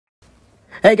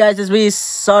Hey guys, it's me,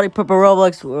 Saudi Purple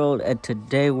Roblox World, and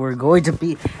today we're going to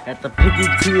be at the Piggy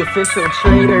 2 official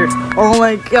trader. Oh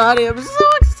my god, I'm so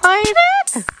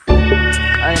excited!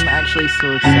 I'm actually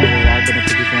so excited. I've been a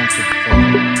Piggy fan since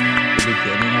the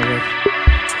beginning of it.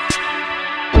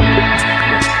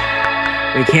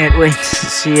 We can't wait to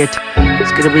see it.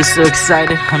 It's gonna be so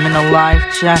excited. I'm in a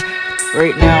live chat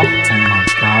right now. Oh my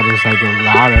god, there's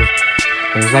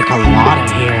like a lot of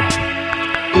here.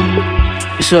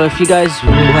 So if you guys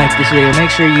really like this video,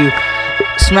 make sure you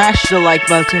smash the like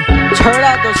button, turn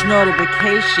on those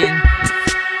notifications,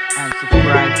 and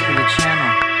subscribe to the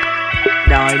channel.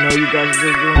 Now I know you guys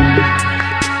are going to be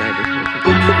excited.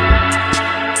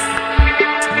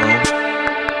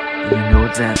 Well, you know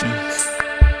what that means.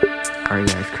 Alright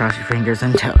guys, cross your fingers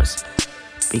and toes,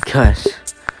 because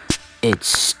it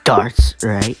starts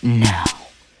right now.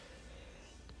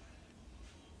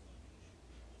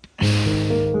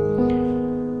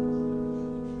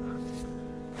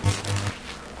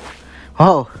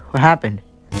 Oh, what happened?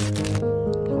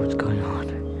 What's going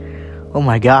on? Oh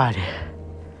my god.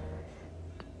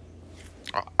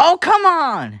 Oh, come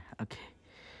on! Okay.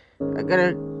 I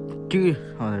gotta do...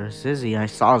 Oh, there's Zizzy. I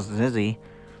saw Zizzy.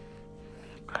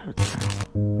 Oh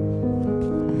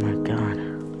my god.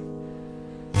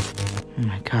 Oh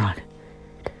my god.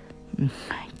 Oh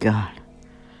my god.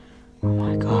 Oh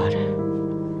my god.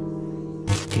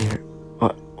 Dear...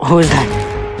 What was that?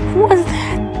 Who was that?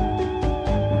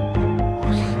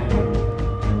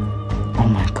 Oh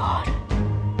my god.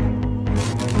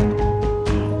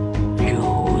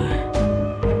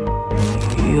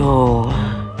 Yo.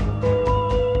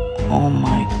 Oh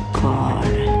my god.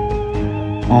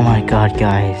 Oh my god,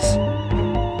 guys.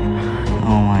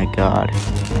 Oh my god.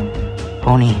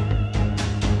 Pony.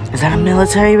 Is that a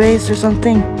military base or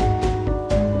something?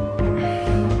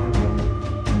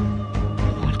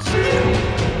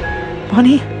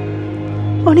 Bunny?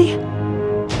 Bunny?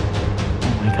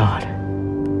 Oh my god.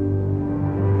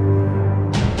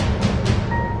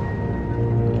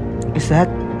 Is that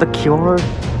the cure?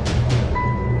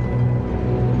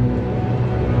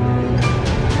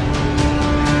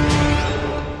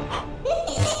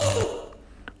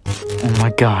 Oh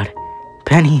my god.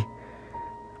 Penny.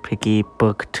 Piggy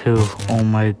book 2. Oh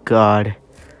my god.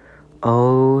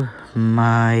 Oh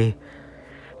my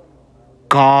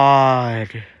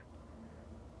god.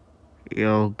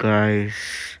 Yo guys.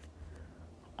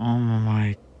 Oh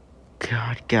my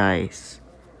god, guys.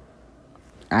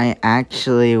 I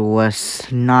actually was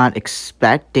not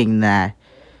expecting that.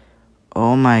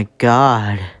 Oh my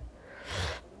god.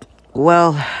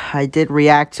 Well, I did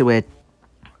react to it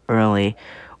early.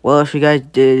 Well, if you guys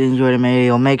did enjoy the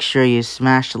video, make sure you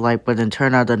smash the like button,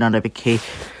 turn on the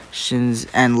notifications,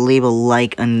 and leave a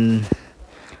like on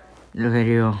the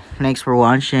video. Thanks for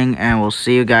watching, and we'll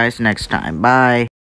see you guys next time. Bye.